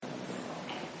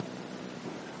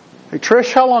Hey,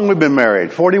 Trish, how long have we been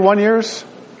married? 41 years?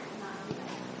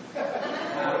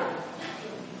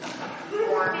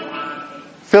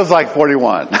 Feels like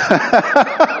 41.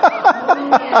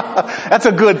 That's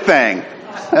a good thing.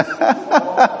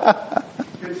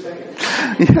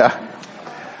 Yeah.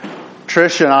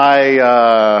 Trish and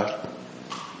I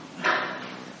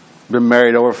been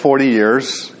married over 40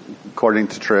 years, according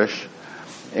to Trish.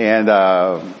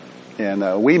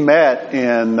 And we met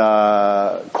in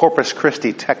Corpus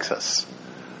Christi, Texas.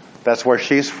 That's where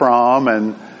she's from,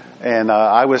 and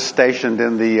I was stationed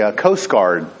in the Coast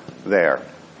Guard there.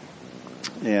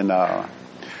 And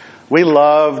we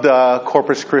loved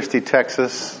Corpus Christi,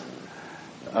 Texas,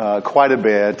 quite a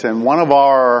bit. And one of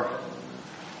our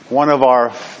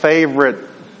favorite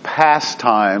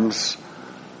pastimes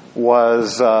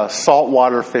was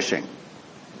saltwater fishing.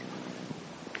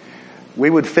 We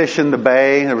would fish in the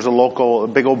bay. There was a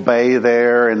big old bay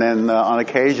there, and then on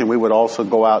occasion we would also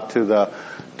go out to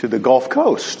the Gulf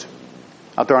Coast,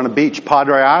 out there on the beach,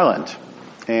 Padre Island,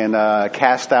 and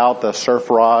cast out the surf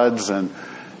rods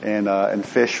and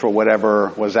fish for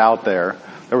whatever was out there.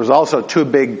 There was also two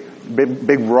big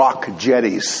rock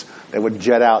jetties that would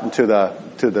jet out into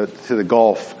the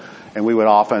Gulf, and we would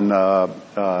often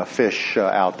fish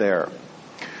out there.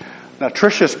 Now,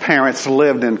 Tricia's parents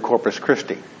lived in Corpus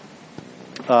Christi.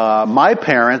 My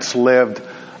parents lived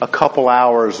a couple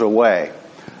hours away,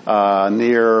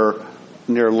 near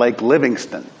Lake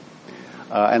Livingston.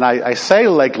 And I say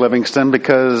Lake Livingston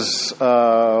because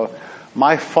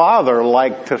my father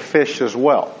liked to fish as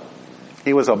well.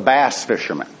 He was a bass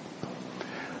fisherman.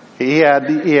 He had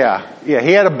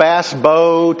a bass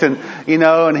boat, and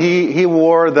he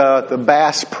wore the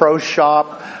Bass Pro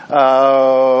Shop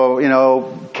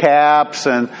caps,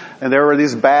 and there were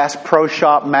these Bass Pro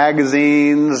Shop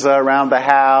magazines around the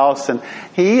house, and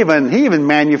he even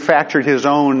manufactured his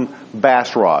own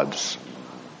bass rods.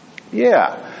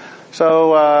 Yeah.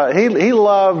 So he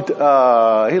loved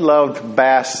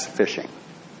bass fishing.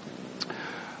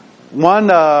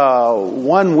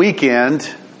 One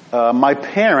weekend, my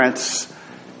parents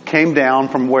came down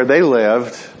from where they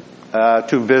lived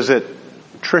to visit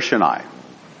Trish and I.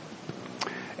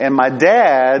 And my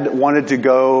dad wanted to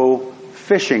go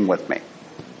fishing with me.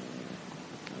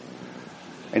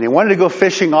 And he wanted to go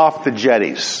fishing off the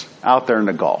jetties out there in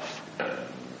the Gulf.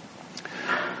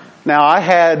 Now, I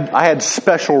had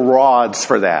special rods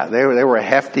for that. They were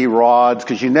hefty rods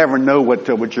because you never know what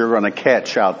you're going to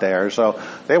catch out there. So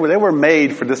they were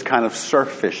made for this kind of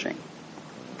surf fishing.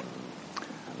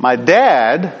 My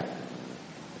dad,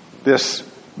 this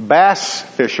bass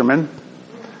fisherman,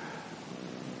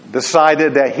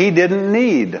 decided that he didn't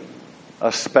need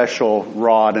a special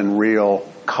rod and reel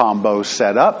combo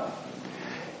set up.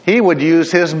 He would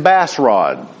use his bass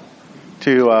rod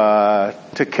to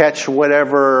catch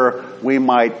whatever we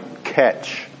might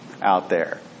catch out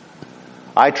there.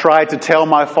 I tried to tell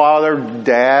my father,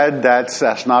 Dad,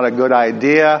 that's not a good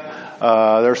idea.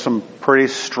 There's some pretty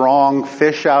strong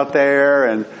fish out there,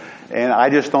 and I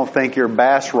just don't think your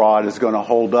bass rod is going to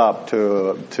hold up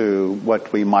to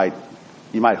what you might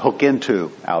hook into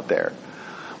out there.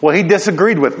 Well, he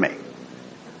disagreed with me.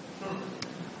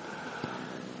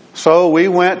 So we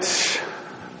went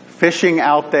fishing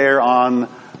out there on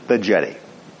the jetty.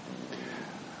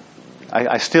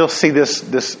 I still see this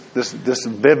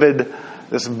vivid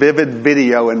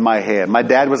video in my head. My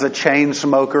dad was a chain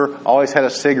smoker, always had a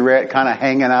cigarette kind of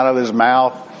hanging out of his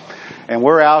mouth. And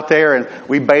we're out there, and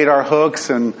we bait our hooks,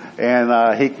 and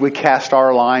we cast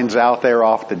our lines out there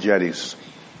off the jetties.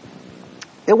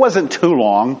 It wasn't too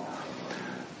long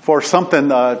for something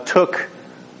took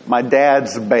my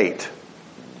dad's bait.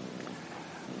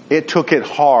 It took it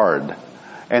hard,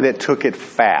 and it took it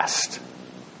fast.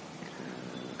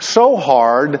 So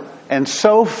hard and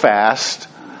so fast,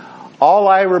 all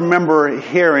I remember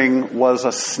hearing was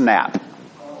a snap.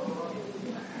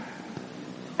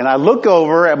 And I look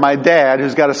over at my dad,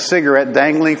 who's got a cigarette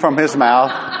dangling from his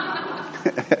mouth.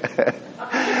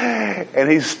 And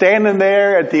he's standing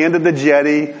there at the end of the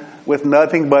jetty with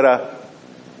nothing but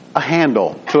a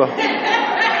handle to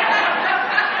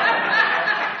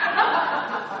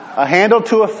a handle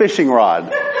to a fishing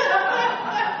rod.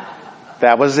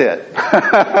 That was it.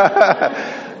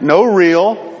 No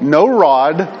reel, no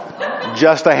rod,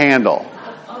 just a handle.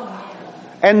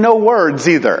 And no words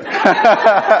either.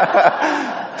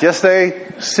 Just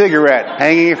a cigarette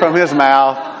hanging from his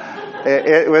mouth.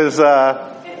 It was,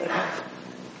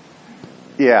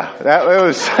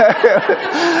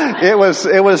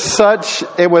 it was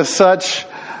such,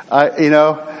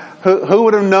 who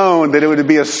would have known that it would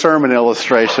be a sermon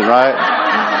illustration, right?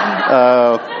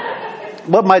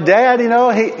 But my dad,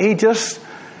 he just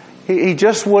He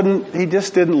just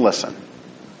didn't listen.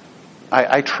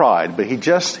 I tried, but he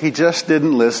just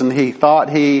didn't listen. He thought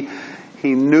he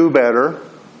knew better.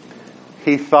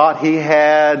 He thought he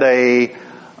had a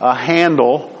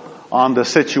handle on the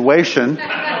situation.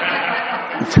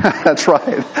 That's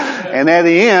right. And at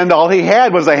the end, all he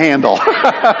had was a handle.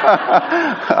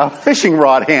 A fishing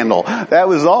rod handle. That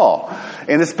was all.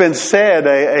 And it's been said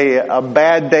a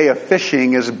bad day of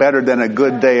fishing is better than a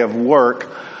good day of work.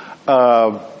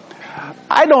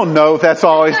 I don't know if that's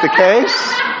always the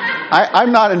case.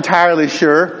 I'm not entirely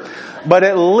sure. But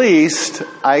at least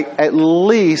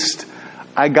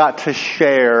I got to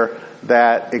share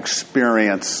that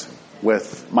experience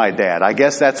with my dad. I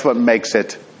guess that's what makes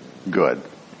it good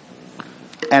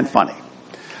and funny.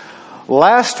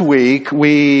 Last week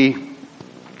we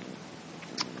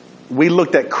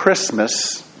looked at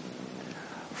Christmas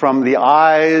from the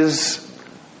eyes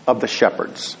of the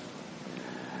shepherds.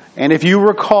 And if you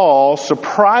recall,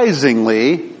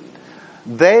 surprisingly,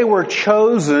 they were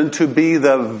chosen to be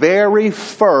the very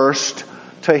first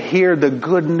to hear the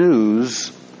good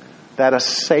news that a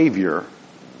Savior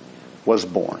was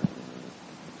born.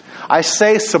 I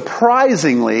say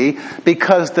surprisingly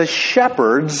because the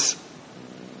shepherds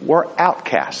were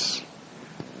outcasts,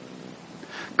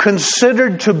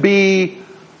 considered to be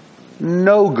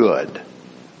no good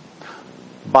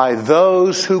by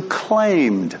those who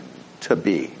claimed to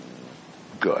be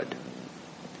good.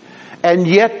 And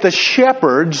yet the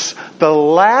shepherds, the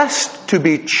last to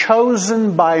be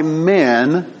chosen by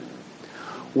men,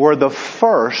 were the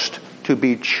first to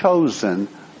be chosen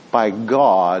by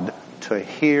God to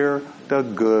hear the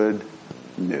good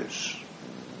news.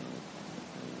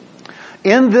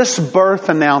 In this birth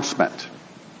announcement,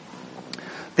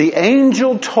 the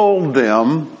angel told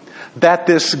them that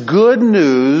this good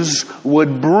news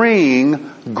would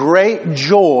bring great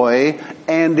joy,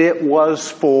 and it was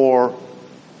for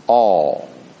all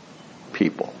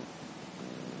people.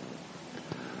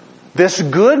 This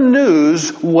good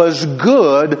news was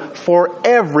good for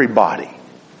everybody,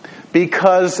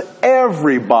 because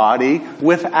everybody,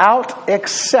 without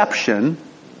exception,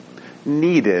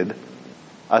 needed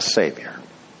a Savior.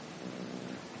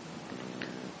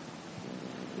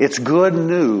 It's good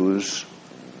news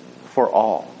for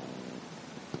all.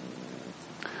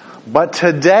 But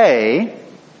today,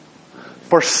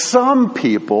 for some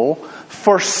people,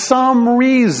 for some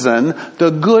reason, the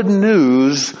good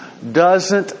news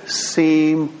doesn't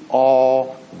seem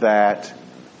all that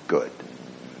good.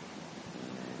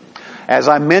 As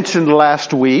I mentioned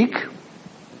last week,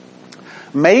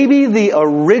 maybe the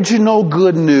original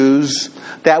good news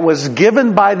that was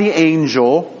given by the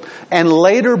angel and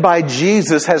later by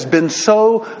Jesus has been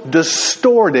so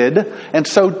distorted and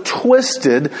so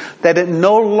twisted that it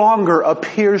no longer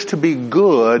appears to be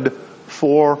good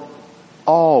for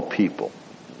all people.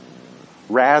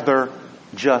 Rather,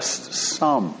 just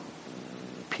some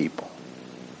people.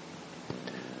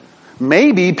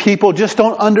 Maybe people just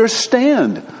don't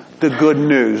understand the good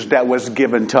news that was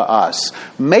given to us.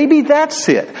 Maybe that's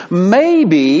it.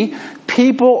 Maybe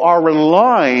people are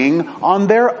relying on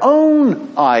their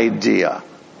own idea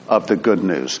of the good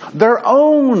news, their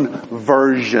own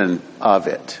version of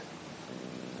it.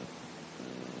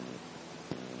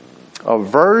 A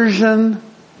version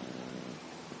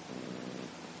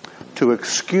to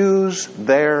excuse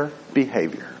their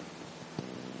behavior.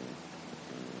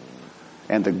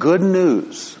 And the good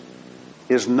news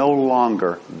is no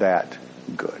longer that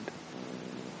good.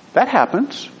 That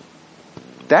happens.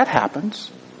 That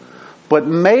happens. But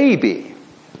maybe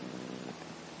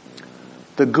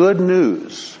the good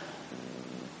news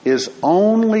is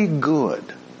only good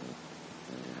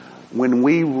when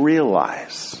we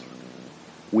realize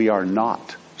we are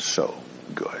not so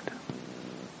good.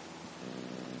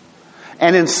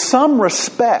 And in some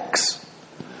respects,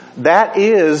 that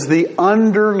is the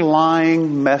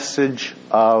underlying message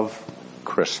of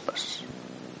Christmas.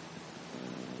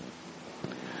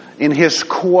 In his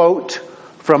quote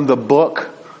from the book,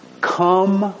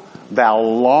 "Come, Thou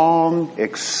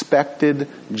Long-Expected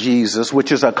Jesus,"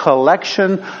 which is a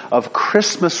collection of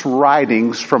Christmas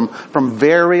writings from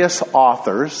various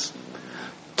authors,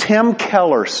 Tim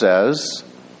Keller says,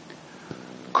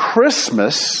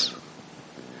 Christmas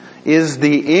is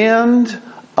the end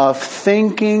of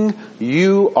thinking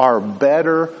you are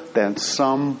better than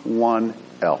someone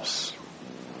else.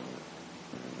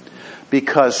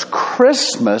 Because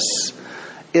Christmas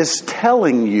is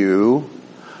telling you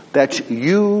that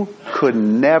you could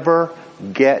never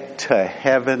get to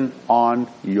heaven on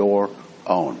your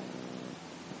own.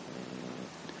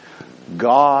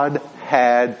 God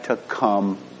had to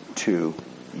come to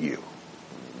you.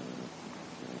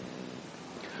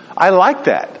 I like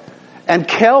that. And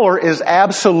Keller is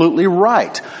absolutely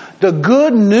right. The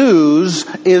good news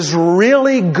is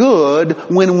really good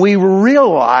when we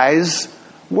realize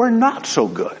we're not so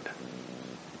good.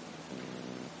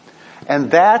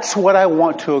 And that's what I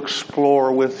want to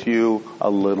explore with you a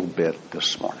little bit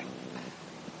this morning.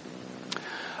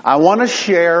 I want to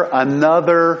share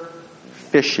another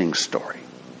fishing story.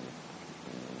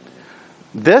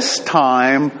 This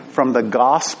time from the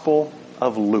Gospel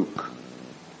of Luke,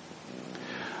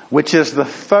 which is the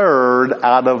third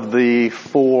out of the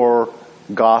 4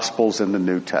 Gospels in the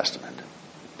New Testament.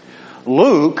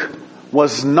 Luke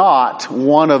was not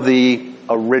one of the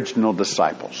original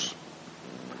disciples.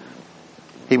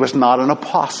 He was not an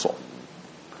apostle.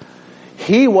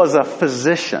 He was a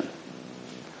physician,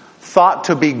 thought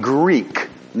to be Greek,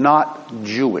 not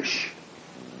Jewish.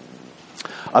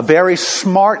 A very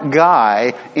smart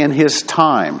guy in his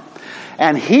time.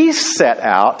 And he set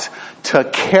out to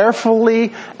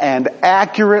carefully and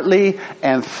accurately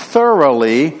and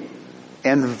thoroughly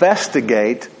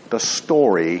investigate the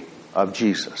story of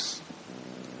Jesus.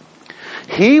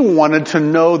 He wanted to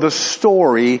know the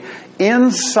story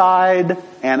inside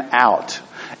and out.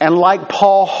 And like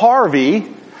Paul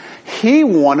Harvey, he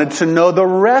wanted to know the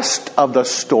rest of the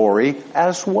story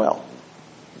as well.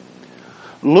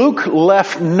 Luke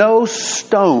left no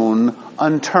stone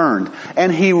unturned,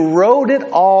 and he wrote it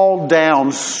all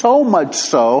down, so much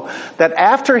so that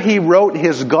after he wrote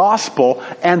his gospel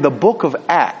and the book of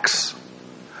Acts,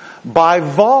 by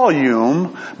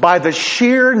volume, by the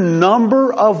sheer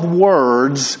number of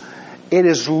words, it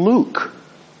is Luke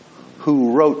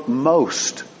who wrote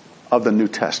most of the New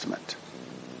Testament.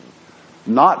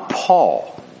 Not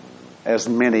Paul, as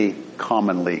many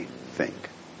commonly think.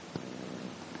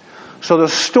 So the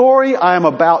story I am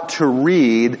about to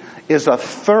read is a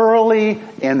thoroughly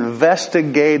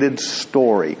investigated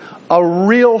story. A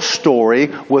real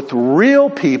story with real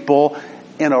people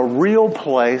in a real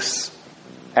place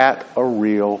at a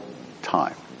real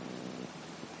time.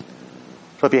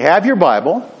 So if you have your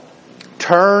Bible,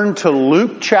 turn to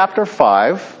Luke chapter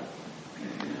 5,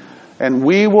 and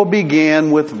we will begin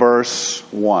with verse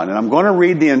 1. And I'm going to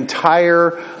read the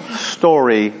entire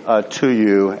story to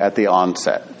you at the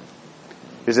onset.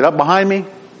 Is it up behind me?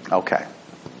 Okay.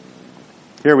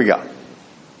 Here we go.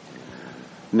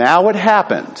 Now it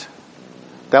happened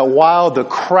that while the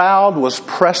crowd was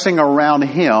pressing around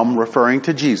him, referring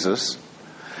to Jesus,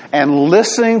 and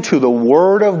listening to the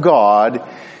word of God,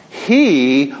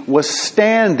 he was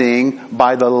standing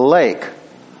by the lake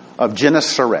of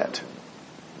Gennesaret.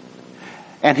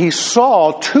 And he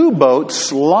saw 2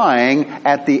 boats lying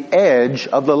at the edge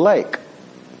of the lake.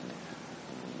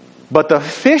 But the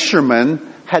fishermen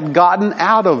had gotten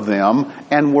out of them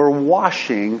and were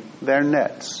washing their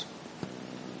nets.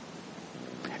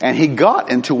 And he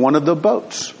got into one of the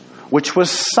boats, which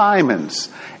was Simon's,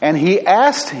 and he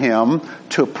asked him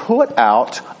to put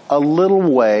out a little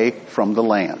way from the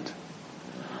land.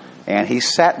 And he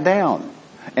sat down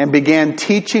and began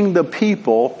teaching the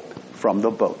people from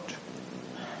the boat.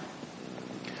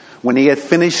 When he had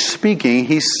finished speaking,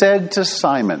 he said to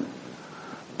Simon,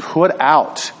 "Put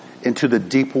out into the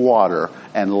deep water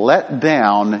and let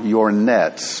down your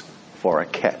nets for a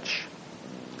catch."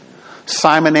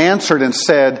 Simon answered and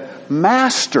said,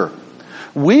 "Master,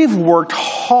 we've worked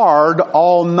hard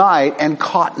all night and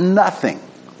caught nothing.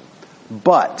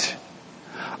 But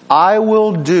I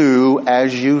will do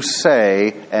as you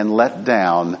say and let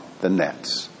down the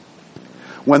nets."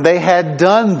 When they had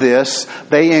done this,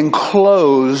 they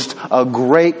enclosed a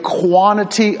great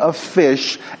quantity of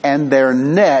fish, and their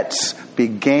nets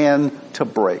began to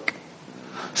break.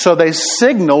 So they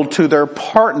signaled to their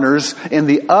partners in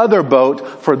the other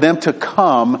boat for them to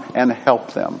come and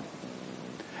help them.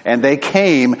 And they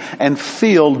came and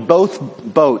filled both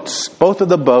of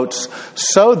the boats,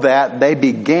 so that they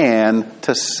began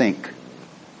to sink.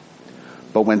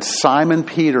 But when Simon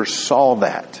Peter saw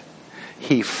that,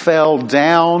 he fell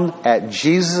down at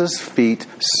Jesus' feet,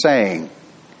 saying,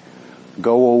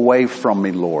 "Go away from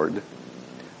me, Lord,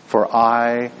 for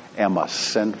I am a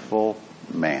sinful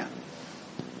man."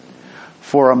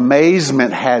 For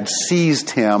amazement had seized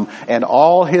him and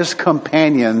all his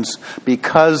companions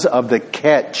because of the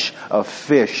catch of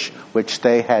fish which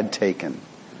they had taken.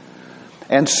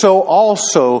 And so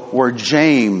also were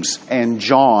James and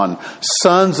John,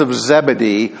 sons of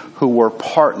Zebedee, who were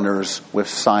partners with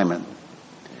Simon.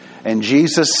 And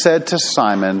Jesus said to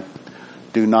Simon,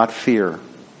 "Do not fear.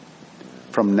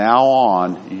 From now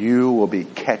on, you will be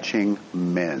catching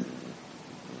men."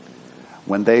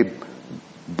 When they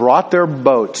brought their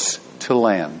boats to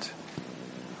land,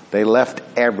 they left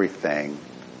everything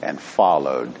and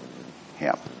followed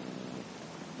him.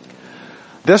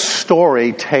 This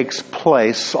story takes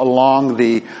place along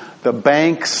the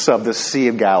banks of the Sea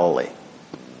of Galilee,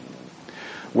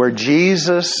 where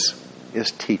Jesus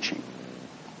is teaching.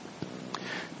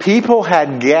 People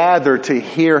had gathered to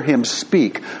hear him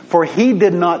speak, for he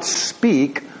did not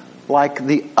speak like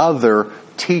the other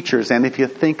teachers. And if you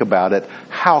think about it,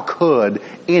 how could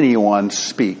anyone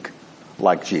speak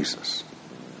like Jesus?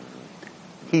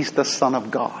 He's the Son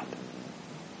of God.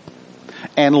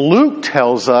 And Luke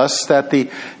tells us that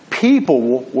the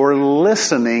people were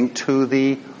listening to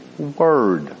the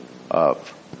Word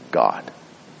of God.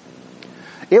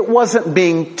 It wasn't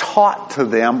being taught to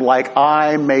them like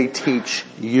I may teach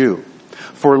you.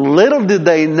 For little did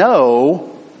they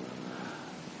know,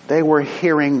 they were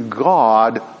hearing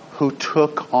God who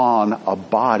took on a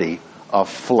body of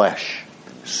flesh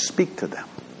speak to them.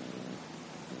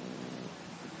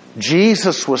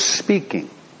 Jesus was speaking.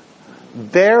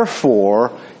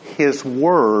 Therefore, his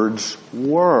words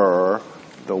were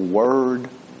the Word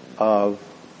of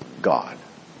God.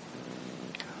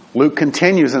 Luke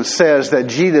continues and says that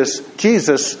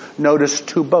Jesus noticed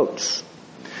two boats.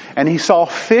 And he saw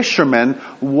fishermen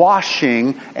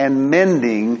washing and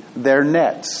mending their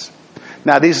nets.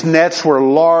 Now, these nets were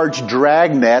large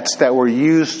drag nets that were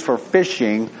used for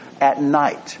fishing at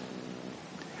night.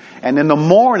 And in the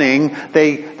morning,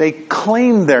 they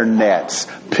cleaned their nets,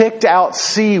 picked out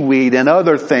seaweed and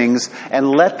other things, and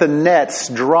let the nets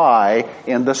dry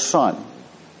in the sun.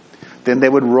 Then they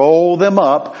would roll them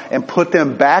up and put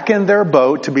them back in their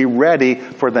boat to be ready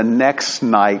for the next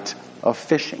night of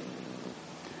fishing.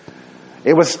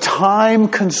 It was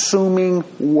time-consuming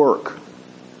work,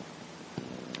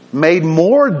 made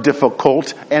more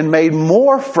difficult and made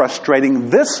more frustrating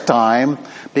this time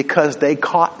because they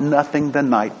caught nothing the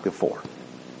night before.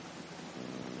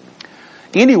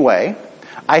 Anyway,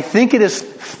 I think it is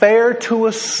fair to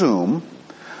assume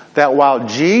that while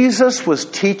Jesus was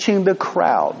teaching the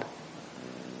crowd,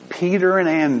 Peter and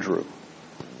Andrew,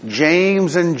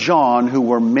 James and John, who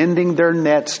were mending their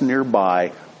nets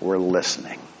nearby, were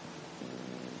listening.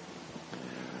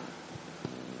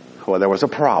 Well, there was a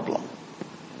problem.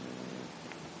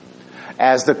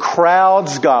 As the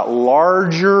crowds got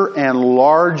larger and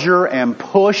larger and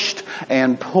pushed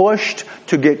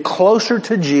to get closer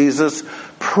to Jesus,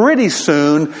 pretty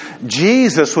soon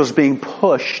Jesus was being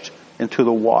pushed into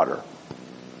the water.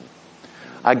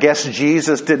 I guess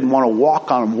Jesus didn't want to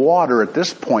walk on water at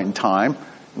this point in time.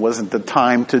 It wasn't the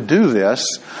time to do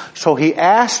this. So he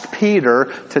asked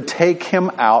Peter to take him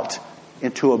out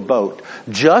into a boat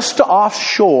just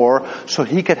offshore so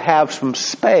he could have some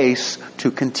space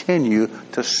to continue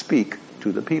to speak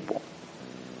to the people.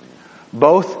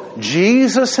 Both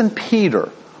Jesus and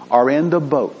Peter are in the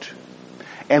boat.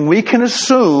 And we can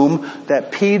assume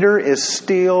that Peter is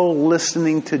still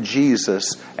listening to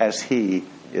Jesus as he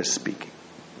is speaking.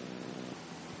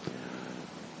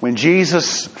 When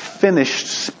Jesus finished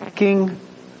speaking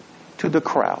to the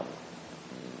crowd,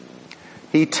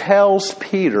 he tells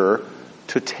Peter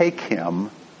to take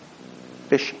him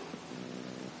fishing.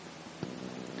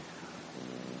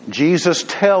 Jesus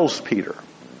tells Peter,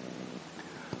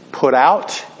 put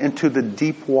out into the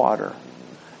deep water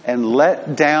and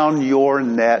let down your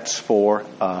nets for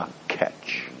a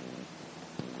catch.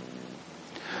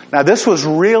 Now, this was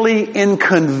really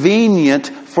inconvenient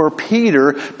for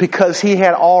Peter because he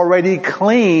had already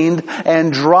cleaned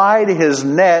and dried his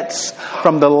nets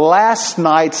from the last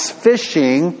night's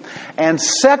fishing. And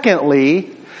secondly,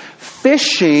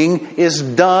 fishing is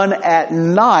done at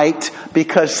night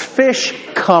because fish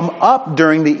come up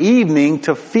during the evening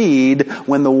to feed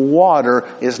when the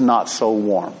water is not so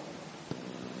warm.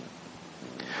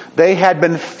 They had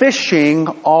been fishing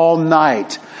all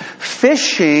night.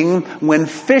 Fishing when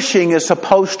fishing is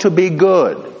supposed to be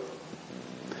good.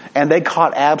 And they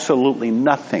caught absolutely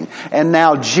nothing. And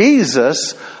now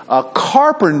Jesus, a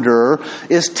carpenter,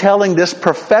 is telling this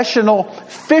professional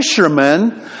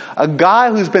fisherman, a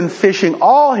guy who's been fishing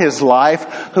all his life,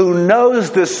 who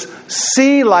knows this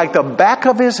sea like the back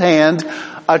of his hand,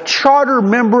 a charter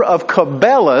member of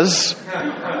Cabela's,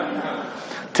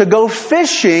 to go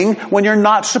fishing when you're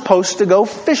not supposed to go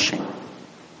fishing.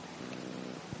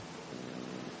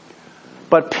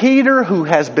 But Peter, who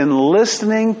has been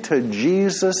listening to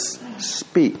Jesus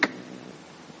speak,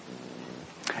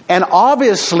 and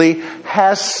obviously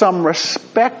has some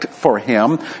respect for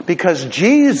him because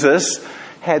Jesus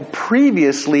had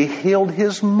previously healed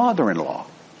his mother-in-law,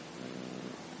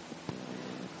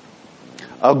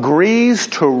 agrees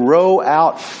to row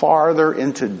out farther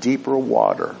into deeper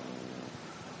water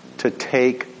to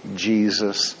take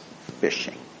Jesus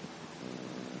fishing.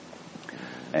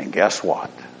 And guess what?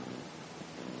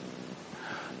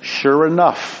 sure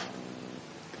enough,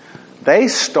 they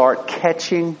start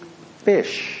catching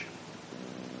fish.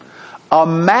 A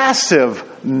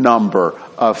massive number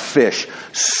of fish.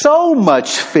 So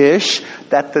much fish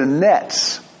that the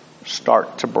nets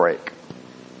start to break.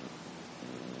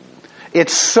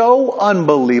 It's so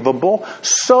unbelievable,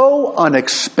 so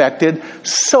unexpected,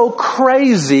 so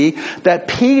crazy that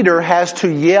Peter has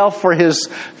to yell for his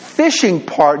fishing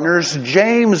partners,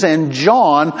 James and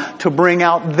John, to bring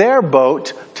out their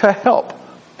boat to help.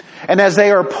 And as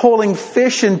they are pulling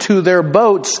fish into their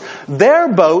boats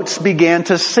began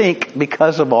to sink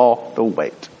because of all the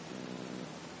weight.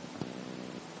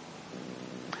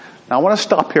 Now I want to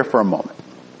stop here for a moment.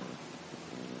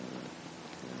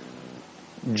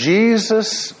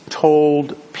 Jesus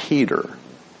told Peter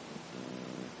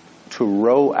to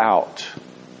row out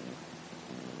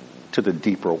to the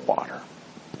deeper water.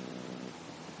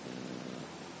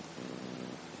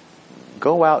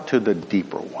 Go out to the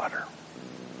deeper water.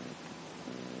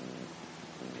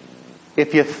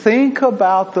 If you think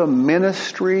about the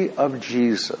ministry of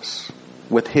Jesus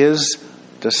with his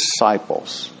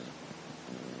disciples,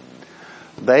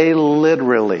 they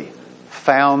literally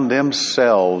found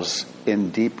themselves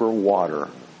in deeper water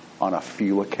on a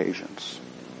few occasions.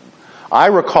 I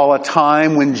recall a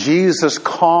time when Jesus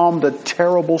calmed a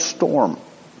terrible storm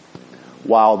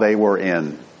while they were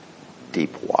in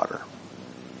deep water.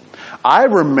 I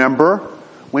remember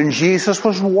when Jesus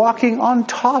was walking on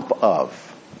top of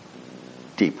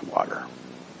deep water.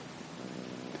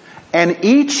 And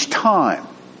each time,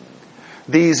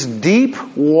 these deep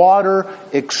water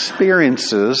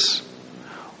experiences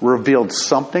revealed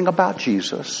something about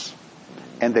Jesus,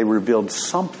 and they revealed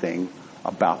something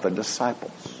about the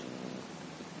disciples.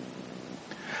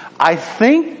 I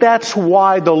think that's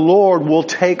why the Lord will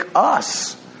take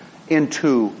us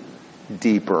into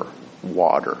deeper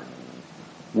water,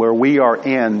 where we are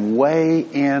way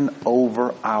in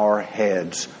over our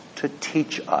heads to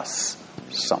teach us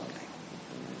something.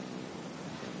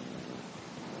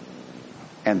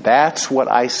 And that's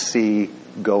what I see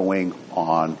going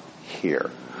on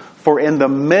here. For in the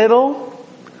middle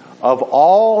of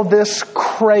all this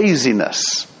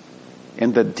craziness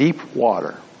in the deep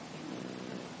water,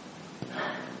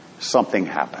 something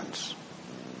happens.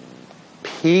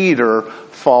 Peter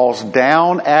falls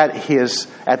down at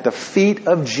the feet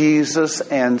of Jesus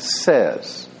and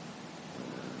says,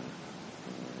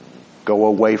 "Go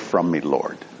away from me,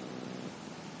 Lord,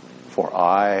 for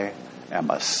I am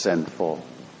a sinful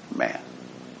man."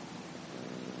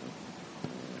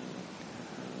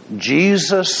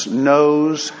 Jesus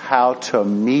knows how to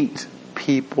meet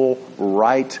people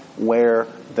right where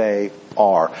they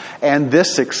are. And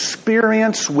this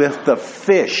experience with the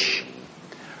fish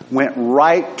went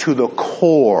right to the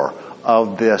core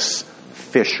of this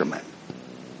fisherman.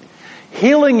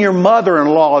 Healing your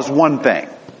mother-in-law is one thing.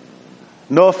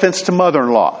 No offense to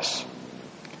mother-in-laws.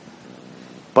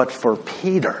 But for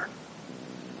Peter,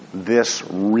 this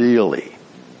really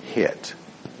hit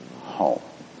home.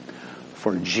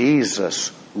 For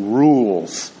Jesus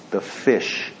rules the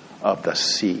fish of the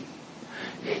sea.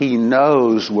 He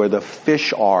knows where the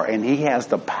fish are, and he has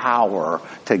the power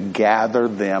to gather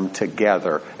them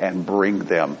together and bring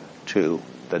them to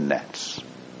the nets.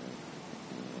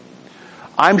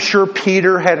 I'm sure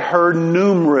Peter had heard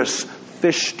numerous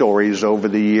fish stories over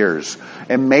the years,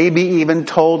 and maybe even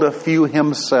told a few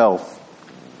himself.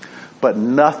 But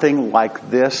nothing like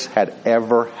this had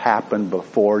ever happened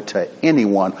before to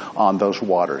anyone on those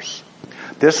waters.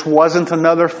 This wasn't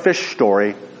another fish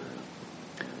story.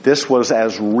 This was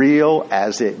as real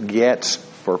as it gets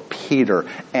for Peter.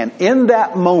 And in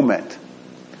that moment,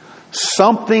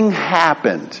 something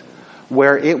happened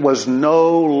where it was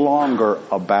no longer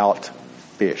about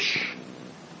fish.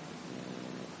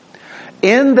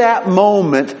 In that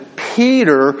moment,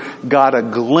 Peter got a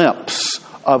glimpse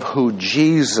of who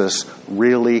Jesus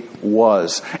really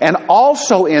was. And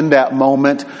also in that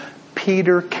moment,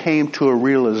 Peter came to a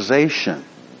realization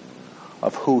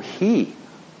of who he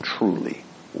truly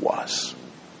was.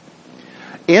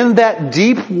 In that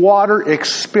deep water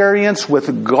experience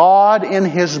with God in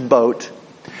his boat,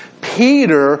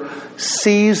 Peter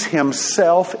sees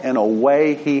himself in a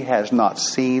way he has not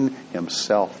seen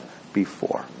himself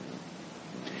before.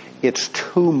 It's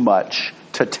too much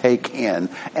to take in.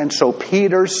 And so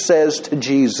Peter says to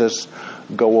Jesus,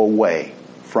 "Go away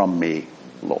from me,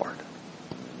 Lord."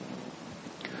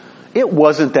 It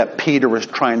wasn't that Peter was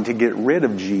trying to get rid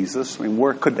of Jesus. I mean,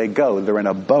 where could they go? They're in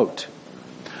a boat.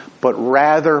 But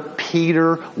rather,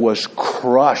 Peter was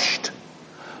crushed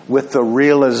with the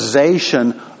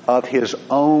realization of his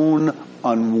own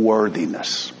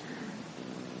unworthiness.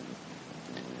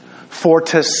 For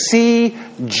to see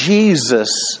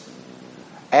Jesus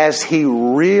as He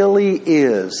really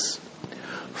is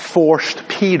forced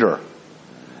Peter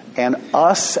and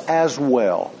us as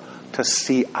well to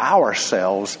see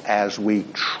ourselves as we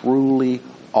truly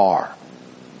are.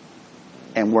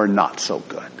 And we're not so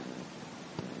good.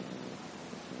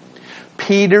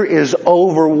 Peter is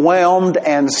overwhelmed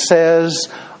and says,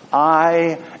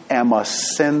 I am a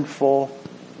sinful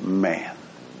man.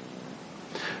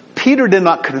 Peter did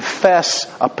not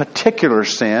confess a particular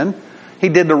sin. He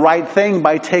did the right thing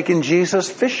by taking Jesus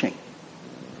fishing.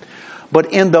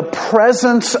 But in the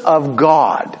presence of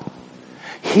God,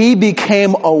 he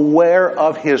became aware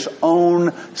of his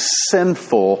own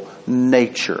sinful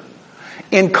nature.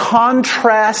 In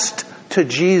contrast to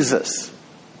Jesus,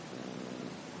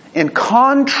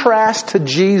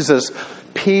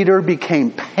 Peter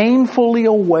became painfully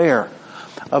aware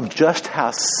of just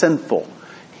how sinful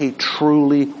he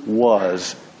truly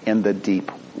was in the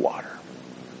deep water.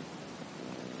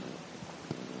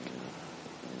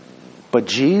 But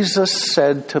Jesus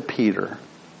said to Peter,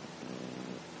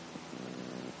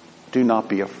 do not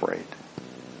be afraid.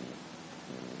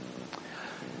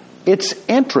 It's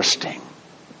interesting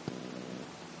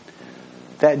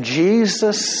that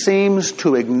Jesus seems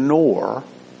to ignore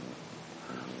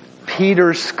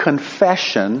Peter's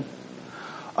confession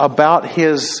about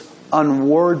his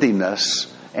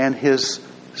unworthiness and his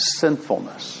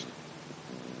sinfulness.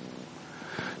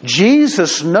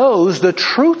 Jesus knows the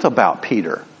truth about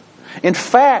Peter. In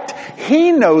fact,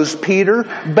 He knows Peter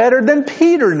better than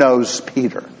Peter knows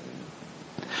Peter.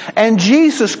 And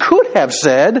Jesus could have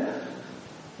said,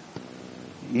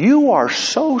 you are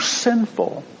so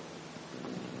sinful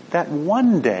that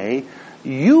one day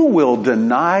you will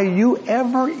deny you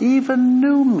ever even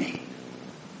knew me.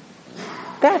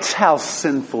 That's how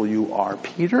sinful you are,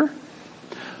 Peter.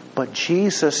 But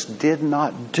Jesus did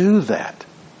not do that.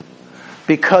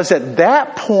 Because at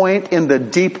that point in the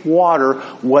deep water,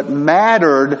 what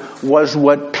mattered was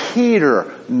what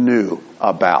Peter knew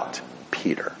about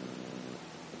Peter.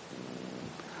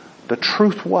 The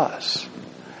truth was,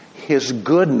 his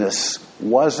goodness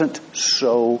wasn't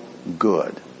so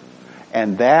good.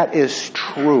 And that is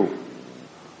true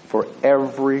for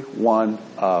every one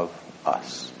of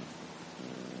us.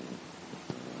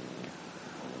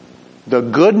 The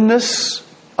goodness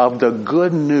of the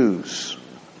good news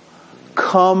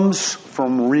comes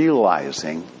from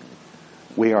realizing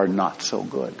we are not so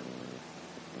good.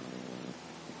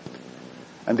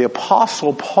 And the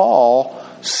Apostle Paul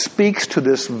speaks to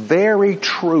this very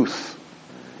truth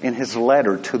in his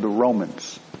letter to the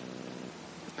Romans.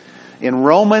 In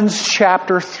Romans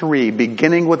chapter 3,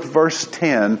 beginning with verse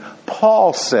 10,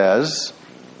 Paul says,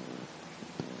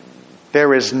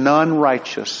 there is none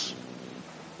righteous,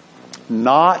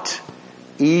 not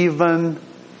even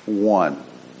one.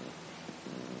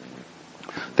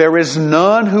 There is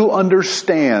none who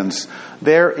understands.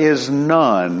 There is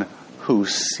none who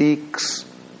seeks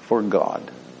for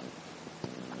God.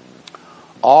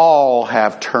 All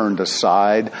have turned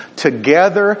aside.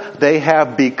 Together they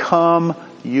have become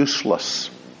useless.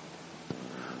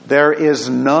 There is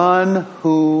none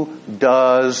who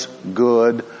does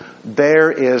good.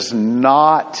 There is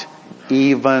not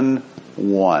even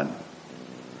one.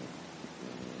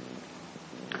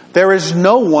 There is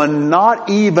no one, not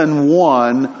even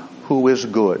one, who is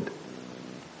good.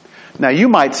 Now you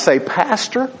might say,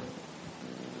 Pastor,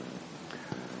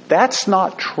 that's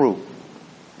not true.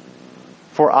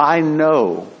 For I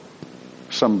know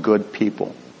some good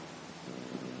people.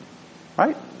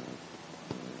 Right?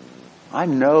 I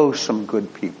know some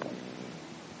good people.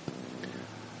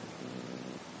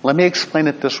 Let me explain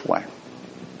it this way.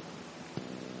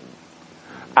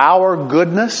 Our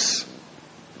goodness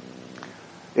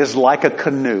is like a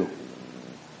canoe.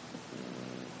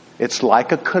 It's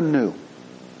like a canoe.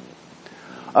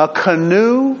 A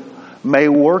canoe may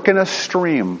work in a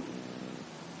stream.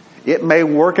 It may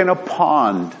work in a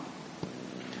pond.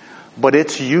 But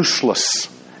it's useless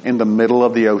in the middle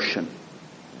of the ocean.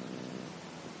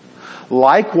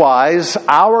 Likewise,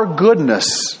 our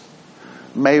goodness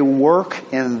may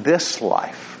work in this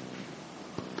life,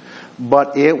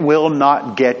 but it will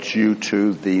not get you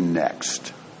to the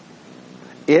next.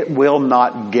 It will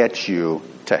not get you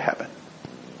to heaven.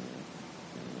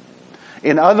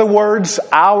 In other words,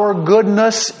 our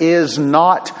goodness is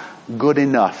not good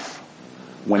enough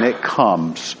when it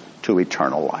comes to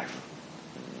eternal life.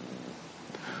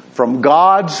 From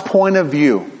God's point of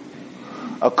view,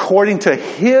 according to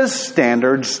His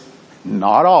standards,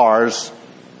 not ours,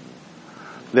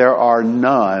 there are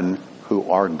none who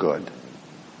are good.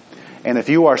 And if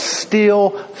you are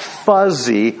still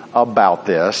fuzzy about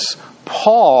this,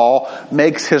 Paul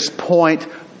makes his point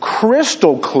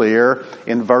crystal clear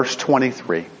in verse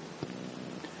 23.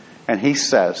 And he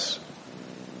says,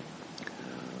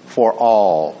 "For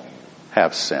all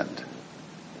have sinned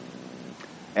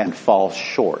and fall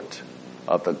short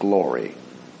of the glory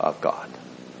of God."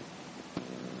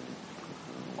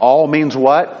 All means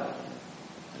what?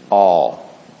 All.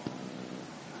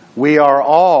 We are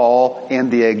all in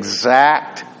the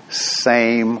exact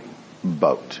same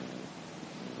boat.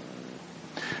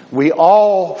 We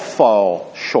all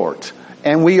fall short,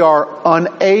 and we are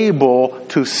unable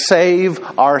to save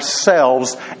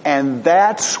ourselves, and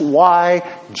that's why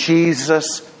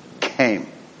Jesus came.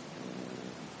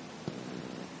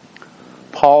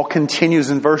 Paul continues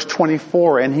in verse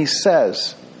 24, and he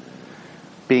says,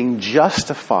 "Being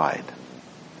justified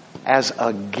as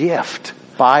a gift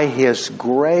by His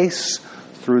grace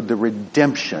through the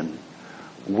redemption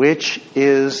which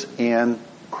is in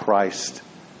Christ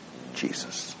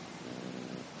Jesus."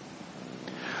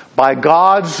 By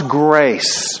God's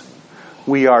grace,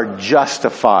 we are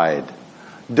justified,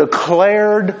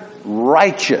 declared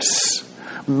righteous,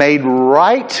 made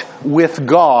right with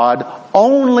God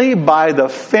only by the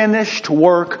finished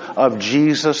work of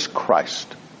Jesus Christ.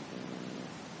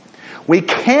 We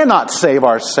cannot save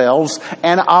ourselves,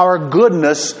 and our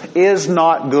goodness is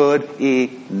not good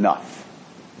enough.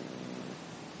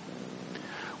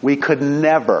 We could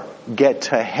never get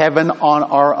to heaven on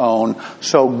our own,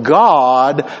 so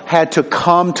God had to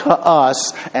come to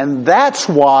us, and that's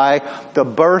why the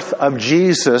birth of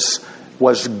Jesus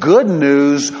was good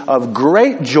news of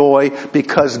great joy,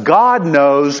 because God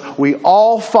knows we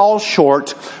all fall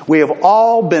short. We have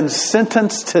all been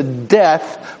sentenced to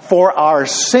death for our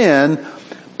sin,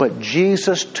 but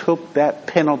Jesus took that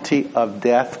penalty of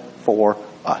death for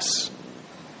us.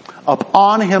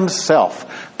 Upon Himself,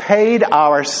 paid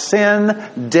our sin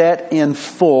debt in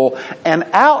full, and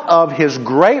out of His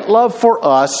great love for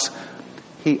us,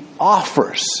 He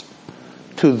offers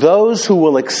to those who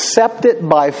will accept it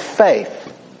by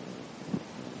faith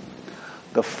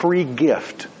the free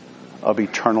gift of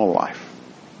eternal life.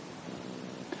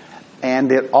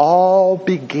 And it all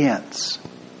begins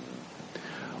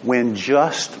when,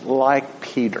 just like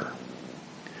Peter,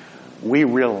 we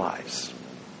realize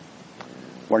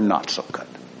we're not so good.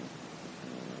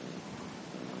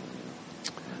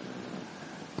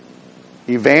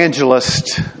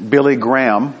 Evangelist Billy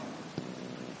Graham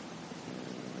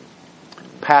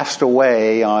passed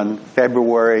away on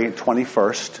February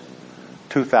 21st,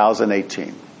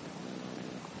 2018.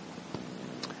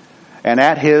 And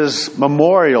at his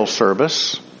memorial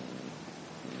service,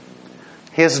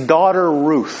 his daughter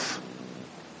Ruth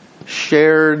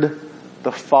shared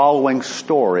the following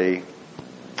story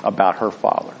about her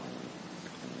father.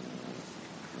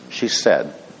 She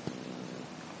said,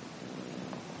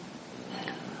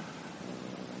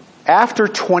 "After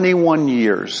 21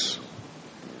 years,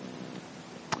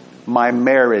 my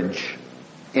marriage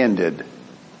ended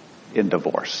in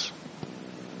divorce.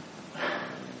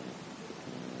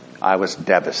 I was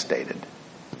devastated.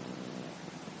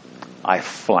 I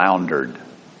floundered.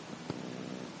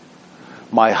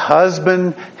 My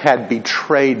husband had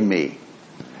betrayed me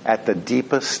at the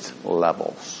deepest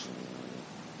levels.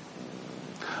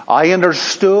 I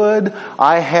understood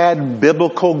I had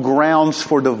biblical grounds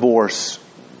for divorce,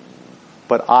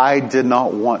 but I did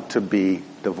not want to be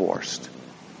divorced.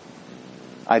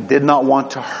 I did not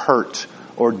want to hurt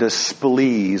or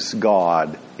displease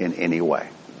God in any way.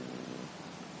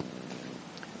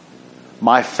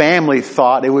 My family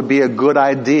thought it would be a good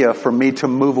idea for me to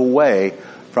move away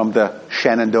from the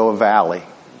Shenandoah Valley,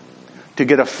 to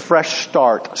get a fresh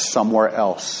start somewhere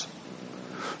else.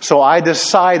 So I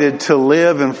decided to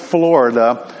live in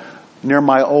Florida near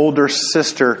my older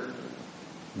sister,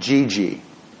 Gigi,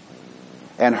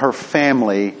 and her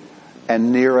family,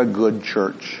 and near a good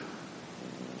church.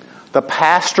 The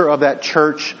pastor of that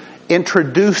church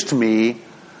introduced me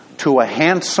to a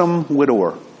handsome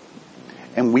widower,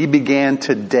 and we began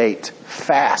to date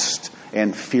fast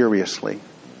and furiously.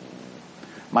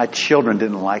 My children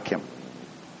didn't like him,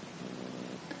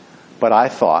 but I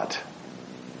thought,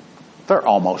 they're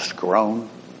almost grown,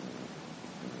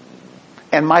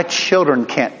 and my children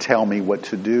can't tell me what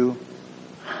to do.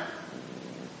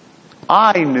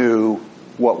 I knew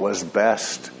what was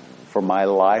best for my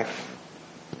life.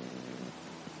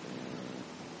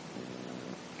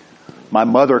 My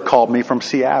mother called me from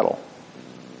Seattle.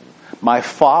 My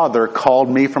father called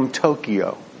me from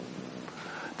Tokyo.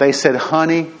 They said,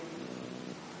 "Honey,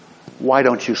 why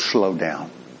don't you slow down?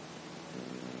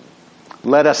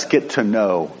 Let us get to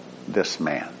know this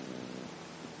man."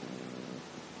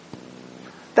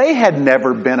 They had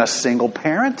never been a single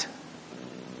parent.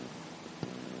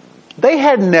 They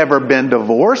had never been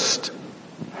divorced.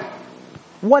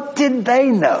 What did they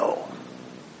know?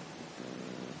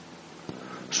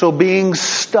 So being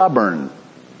stubborn,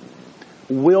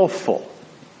 willful,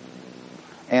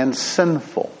 and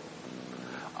sinful,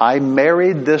 I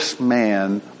married this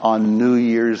man on New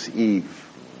Year's Eve.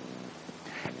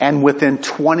 And within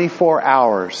 24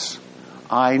 hours,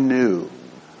 I knew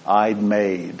I'd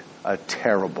made a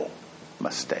terrible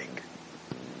mistake.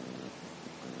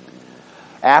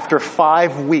 After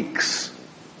 5 weeks,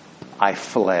 I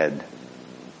fled.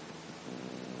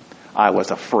 I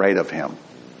was afraid of him.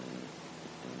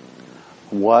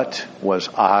 What was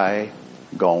I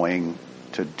going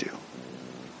to do?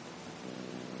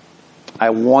 I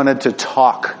wanted to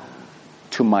talk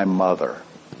to my mother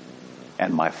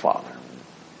and my father.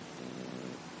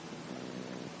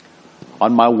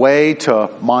 On my way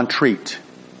to Montreat,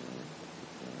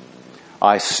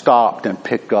 I stopped and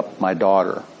picked up my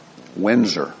daughter,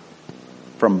 Windsor,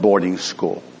 from boarding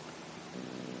school.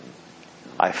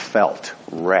 I felt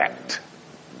wrecked.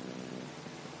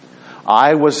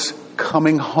 I was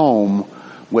coming home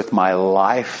with my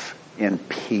life in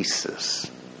pieces.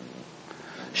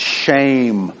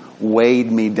 Shame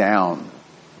weighed me down.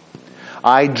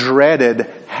 I dreaded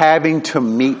having to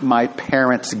meet my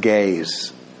parents'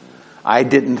 gaze. I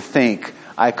didn't think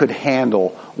I could handle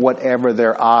whatever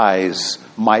their eyes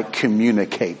might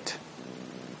communicate.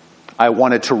 I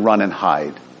wanted to run and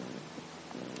hide,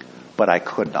 but I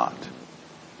could not.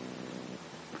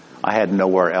 I had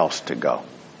nowhere else to go.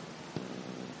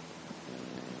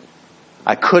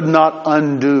 I could not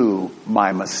undo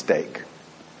my mistake.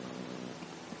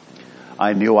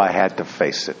 I knew I had to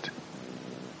face it.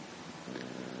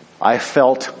 I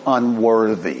felt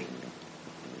unworthy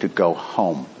to go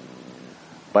home,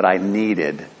 but I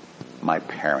needed my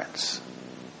parents.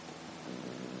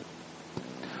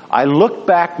 I look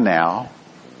back now,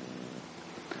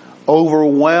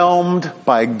 overwhelmed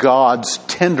by God's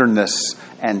tenderness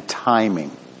and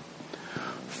timing.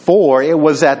 For it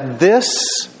was at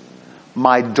this,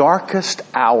 my darkest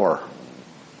hour,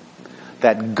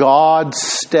 that God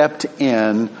stepped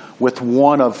in with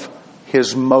one of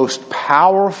His most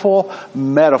powerful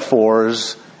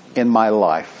metaphors in my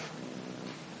life.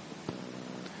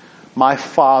 My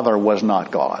father was not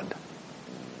God,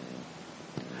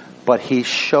 but He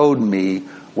showed me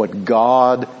what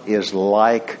God is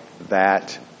like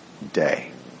that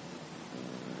day.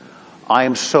 I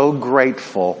am so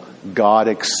grateful God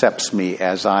accepts me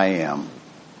as I am,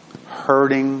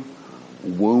 hurting,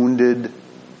 wounded,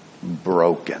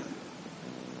 broken.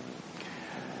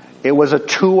 It was a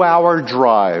 2-hour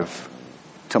drive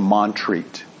to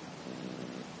Montreat.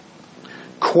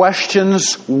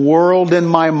 Questions whirled in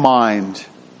my mind.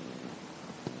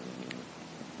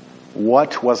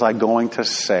 What was I going to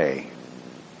say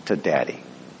to Daddy?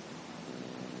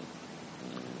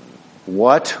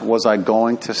 What was I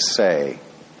going to say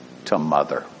to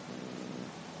Mother?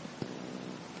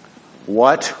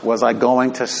 What was I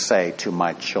going to say to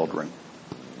my children?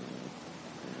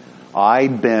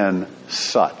 I'd been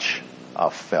such a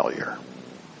failure.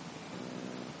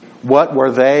 What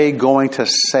were they going to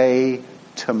say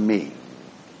to me?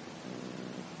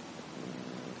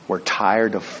 We're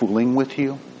tired of fooling with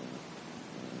you.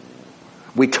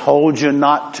 We told you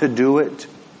not to do it.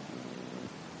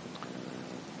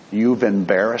 You've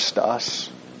embarrassed us.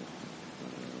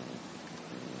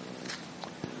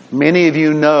 Many of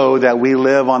you know that we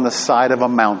live on the side of a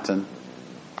mountain.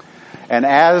 And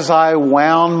as I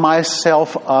wound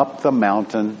myself up the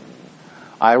mountain,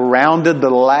 I rounded the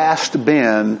last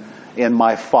bend in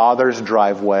my father's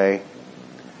driveway,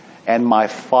 and my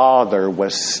father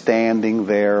was standing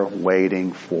there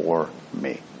waiting for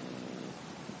me.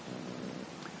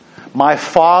 My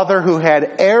father, who had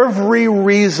every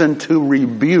reason to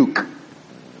rebuke,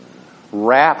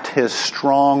 wrapped his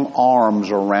strong arms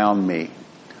around me,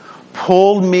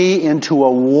 pulled me into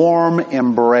a warm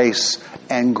embrace,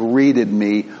 and greeted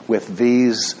me with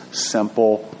these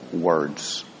simple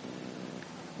words.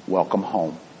 Welcome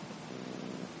home.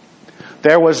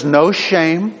 There was no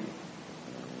shame.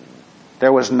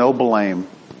 There was no blame.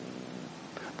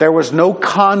 There was no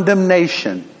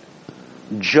condemnation.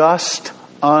 Just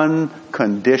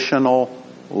unconditional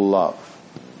love.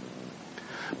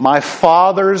 My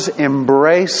father's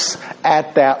embrace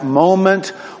at that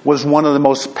moment was one of the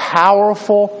most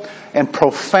powerful and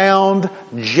profound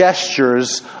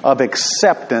gestures of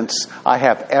acceptance I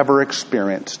have ever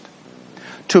experienced.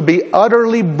 To be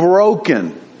utterly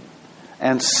broken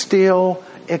and still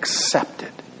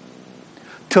accepted.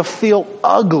 To feel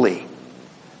ugly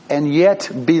and yet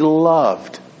be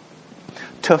loved.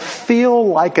 To feel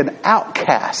like an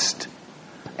outcast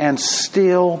and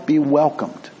still be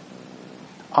welcomed.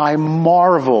 I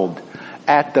marveled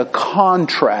at the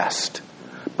contrast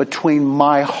between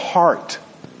my heart,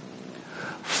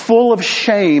 full of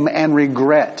shame and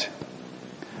regret,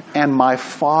 and my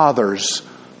Father's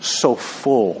so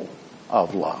full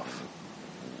of love.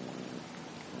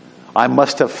 I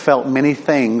must have felt many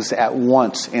things at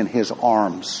once in His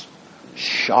arms: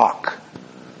 shock,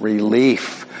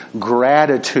 relief,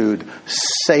 gratitude,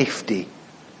 safety,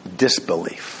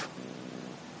 disbelief.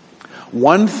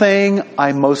 One thing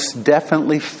I most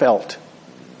definitely felt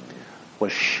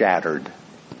was shattered.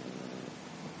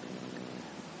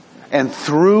 And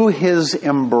through His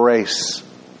embrace,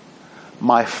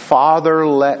 my Father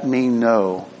let me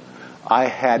know I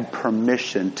had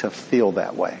permission to feel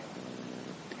that way.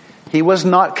 He was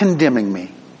not condemning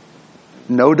me.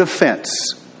 No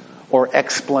defense or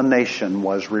explanation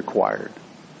was required.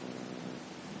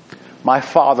 My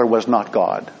Father was not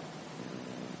God,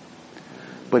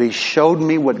 but He showed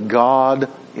me what God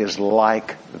is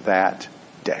like that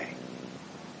day.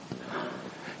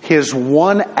 His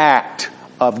one act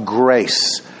of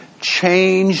grace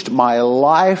changed my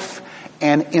life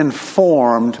and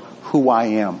informed who I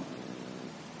am.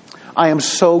 I am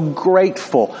so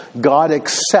grateful God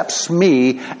accepts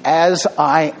me as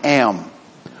I am,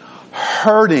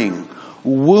 hurting,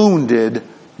 wounded,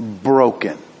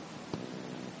 broken.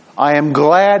 I am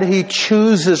glad He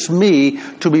chooses me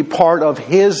to be part of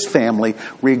His family,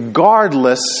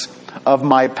 regardless of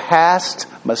my past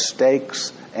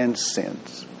mistakes and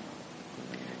sins.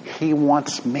 He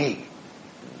wants me.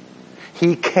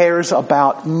 He cares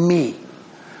about me.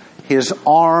 His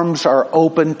arms are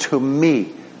open to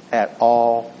me at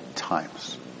all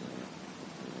times.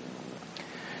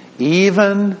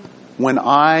 Even when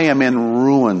I am in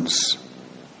ruins,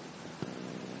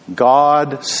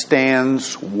 God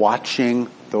stands watching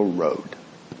the road,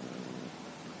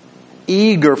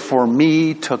 eager for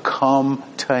me to come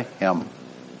to Him.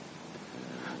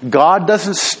 God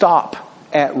doesn't stop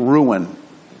at ruin.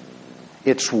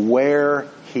 It's where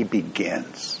He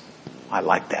begins. I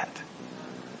like that.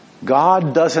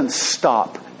 God doesn't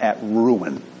stop at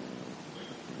ruin.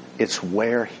 It's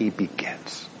where He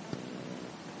begins.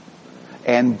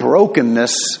 And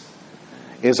brokenness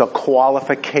is a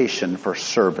qualification for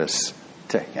service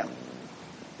to Him.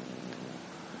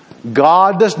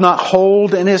 God does not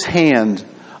hold in His hand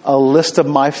a list of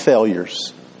my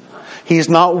failures. He's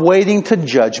not waiting to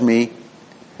judge me.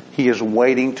 He is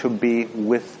waiting to be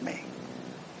with me.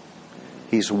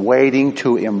 He's waiting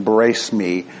to embrace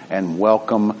me and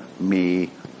welcome me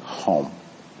home.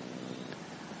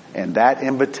 And that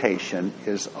invitation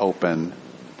is open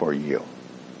for you.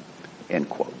 End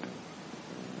quote.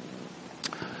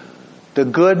 The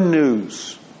good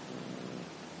news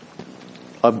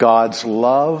of God's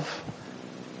love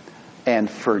and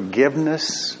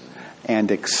forgiveness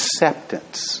and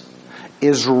acceptance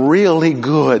is really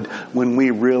good when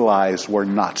we realize we're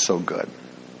not so good.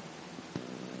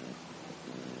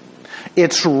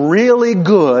 It's really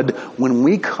good when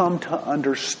we come to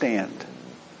understand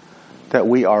that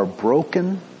we are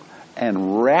broken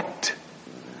and wrecked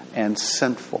and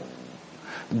sinful,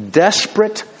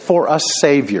 desperate for a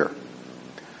Savior.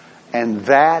 And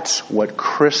that's what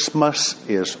Christmas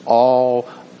is all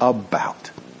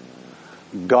about.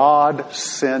 God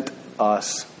sent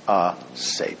us a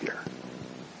Savior,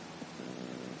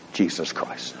 Jesus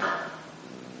Christ.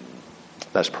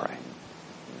 Let's pray.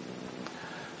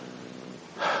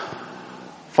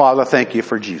 Father, thank you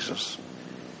for Jesus.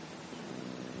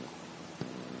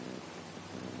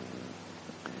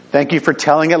 Thank you for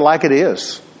telling it like it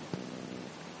is.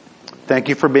 Thank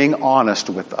you for being honest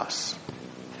with us.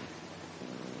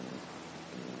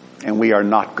 And we are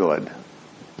not good.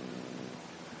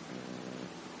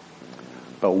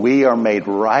 But we are made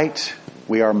right.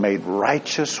 We are made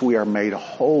righteous. We are made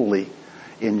holy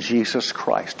in Jesus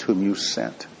Christ, whom you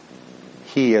sent.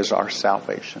 He is our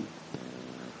salvation.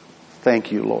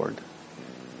 Thank you, Lord.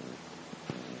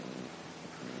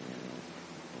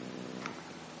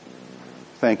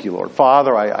 Thank you, Lord.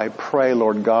 Father, I pray,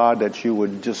 Lord God, that you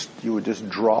would just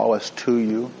draw us to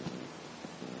you,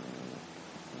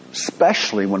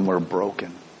 especially when we're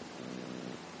broken,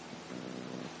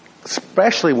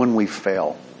 especially when we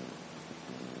fail.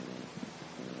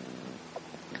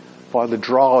 Father,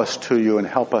 draw us to you and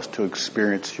help us to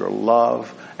experience your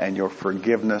love and your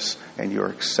forgiveness and your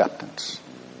acceptance.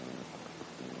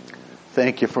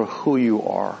 Thank you for who you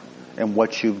are and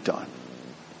what you've done.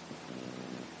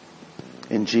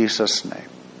 In Jesus' name.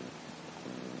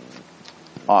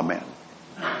 Amen.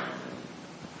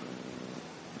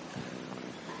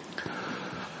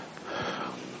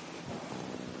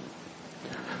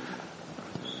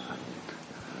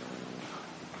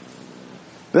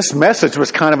 This message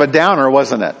was kind of a downer,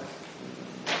 wasn't it?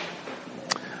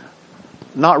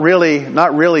 Not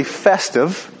really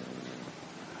festive.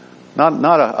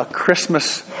 Not a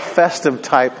Christmas festive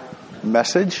type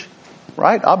message,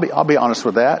 right? I'll be honest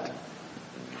with that.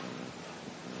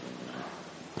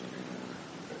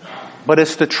 But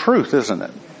it's the truth, isn't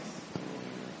it?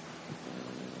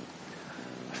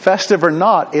 Festive or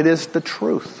not, it is the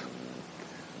truth.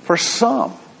 For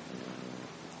some,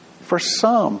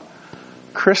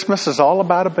 Christmas is all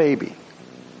about a baby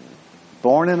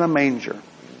born in a manger.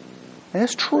 And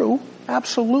it's true,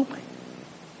 absolutely.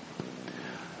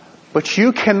 But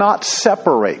you cannot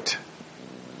separate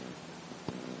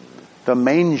the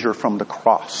manger from the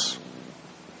cross.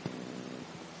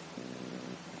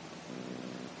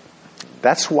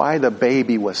 That's why the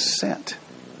baby was sent.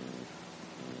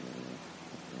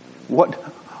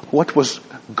 What was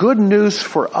good news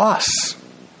for us,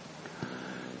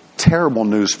 terrible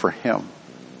news for him.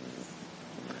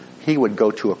 He would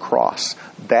go to a cross.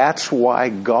 That's why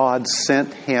God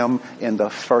sent him in the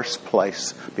first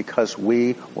place, because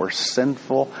we were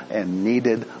sinful and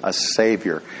needed a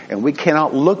Savior. And we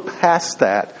cannot look past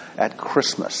that at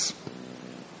Christmas.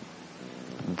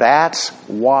 That's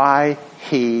why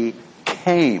he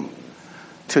came,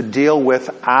 to deal with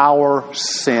our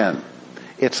sin.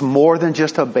 It's more than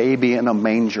just a baby in a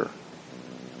manger.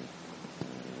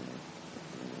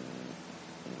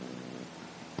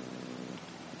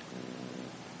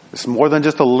 It's more than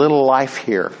just a little life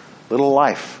here, little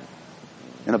life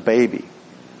in a baby.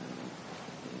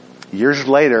 Years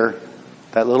later,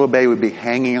 that little baby would be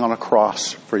hanging on a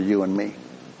cross for you and me.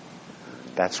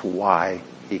 That's why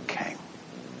he came.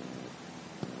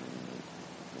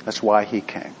 That's why he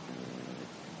came.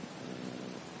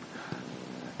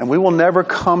 And we will never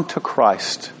come to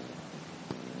Christ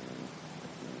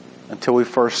until we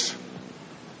first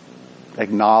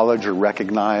acknowledge or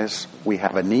recognize we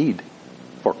have a need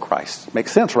for Christ.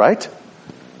 Makes sense, right?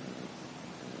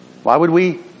 Why would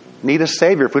we need a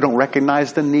Savior if we don't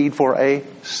recognize the need for a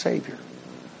Savior?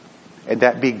 And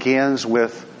that begins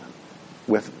with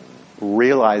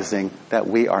realizing that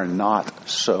we are not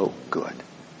so good.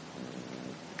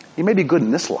 You may be good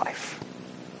in this life.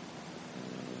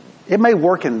 It may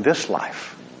work in this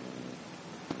life,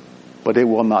 but it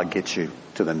will not get you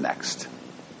to the next. Does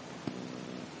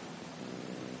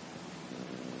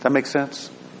that make sense?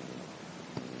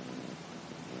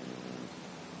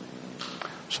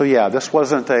 So yeah, this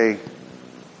wasn't a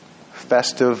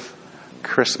festive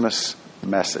Christmas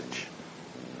message,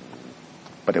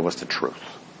 but it was the truth.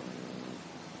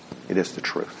 It is the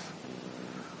truth.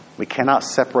 We cannot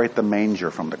separate the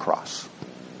manger from the cross.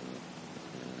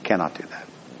 Cannot do that.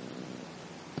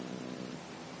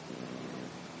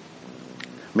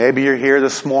 Maybe you're here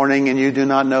this morning and you do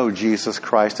not know Jesus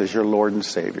Christ as your Lord and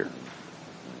Savior.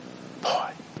 Boy,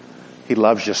 he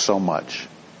loves you so much.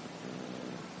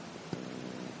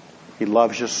 He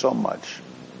loves you so much.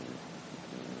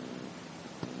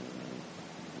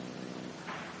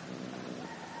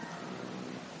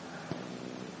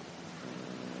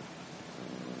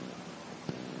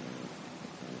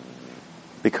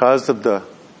 Because of the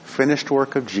finished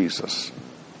work of Jesus,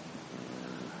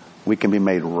 we can be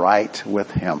made right with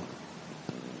him.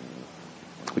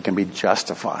 We can be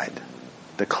justified,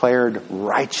 declared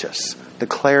righteous,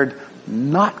 declared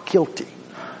not guilty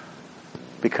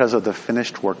because of the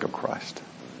finished work of Christ.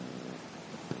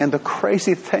 And the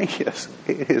crazy thing is,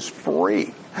 it is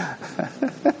free.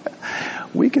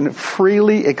 We can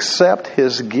freely accept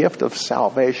his gift of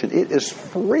salvation. It is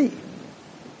free.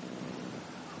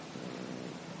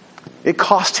 It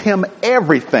cost him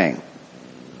everything.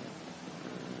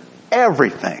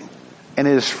 Everything. And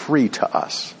it is free to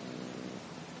us.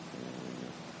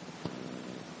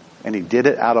 And he did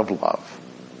it out of love.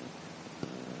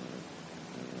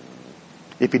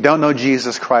 If you don't know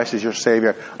Jesus Christ as your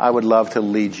Savior, I would love to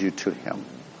lead you to him.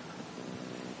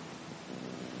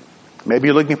 Maybe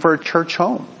you're looking for a church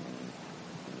home.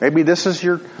 Maybe this is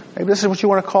what you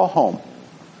want to call home.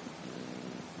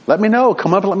 Let me know.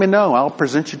 Come up and let me know. I'll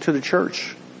present you to the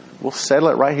church. We'll settle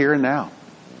it right here and now.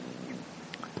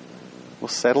 We'll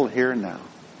settle it here and now.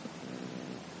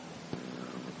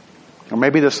 Or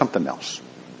maybe there's something else.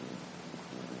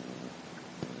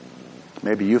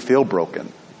 Maybe you feel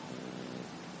broken.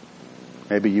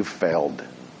 Maybe you failed.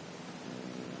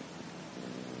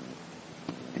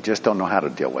 You just don't know how to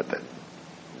deal with it.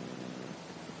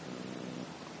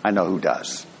 I know who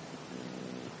does.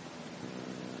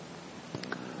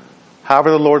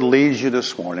 However the Lord leads you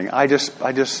this morning, I just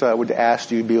would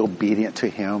ask you to be obedient to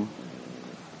him.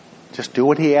 Just do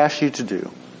what he asked you to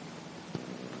do.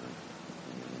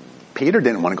 Peter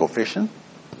didn't want to go fishing,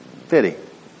 did he?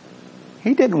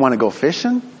 He didn't want to go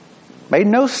fishing. Made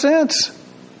no sense.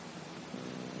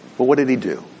 But what did he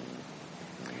do?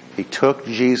 He took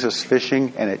Jesus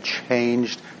fishing, and it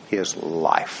changed his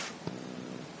life.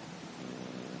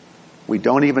 We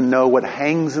don't even know what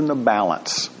hangs in the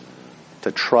balance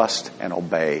to trust and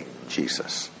obey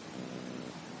Jesus.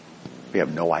 We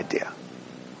have no idea.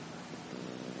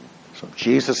 So if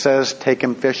Jesus says, take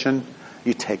him fishing,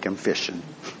 you take him fishing.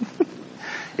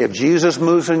 If Jesus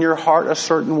moves in your heart a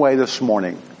certain way this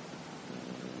morning,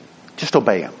 just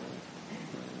obey him.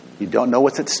 You don't know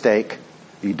what's at stake.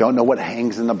 You don't know what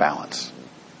hangs in the balance.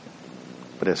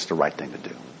 But it's the right thing to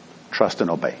do. Trust and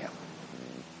obey him.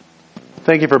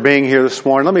 Thank you for being here this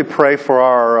morning. Let me pray for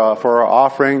our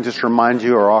offering. Just remind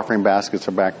you, our offering baskets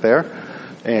are back there.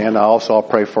 And also I'll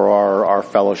pray for our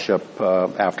fellowship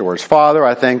afterwards. Father,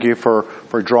 I thank you for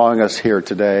drawing us here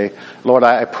today. Lord,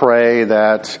 I pray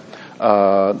that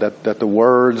the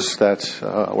words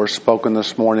that were spoken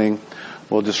this morning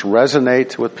will just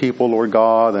resonate with people, Lord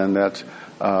God, and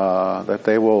that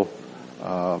they will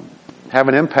have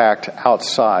an impact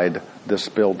outside this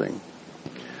building.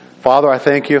 Father, I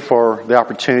thank you for the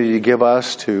opportunity you give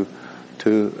us to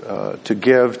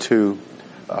give to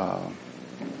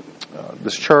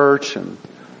this church and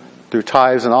through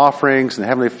tithes and offerings. And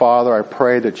Heavenly Father, I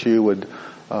pray that you would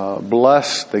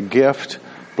bless the gift,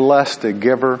 bless the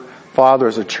giver. Father,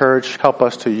 as a church, help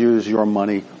us to use your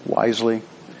money wisely.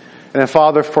 And then,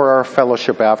 Father, for our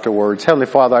fellowship afterwards, Heavenly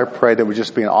Father, I pray that it would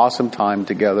just be an awesome time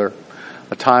together,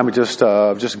 a time of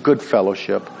just good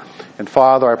fellowship. And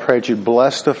Father, I pray that you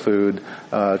bless the food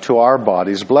to our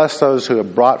bodies. Bless those who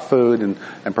have brought food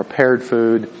and prepared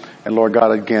food. And Lord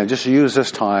God, again, just use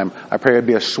this time. I pray it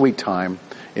be a sweet time.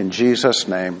 In Jesus'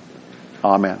 name,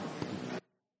 amen.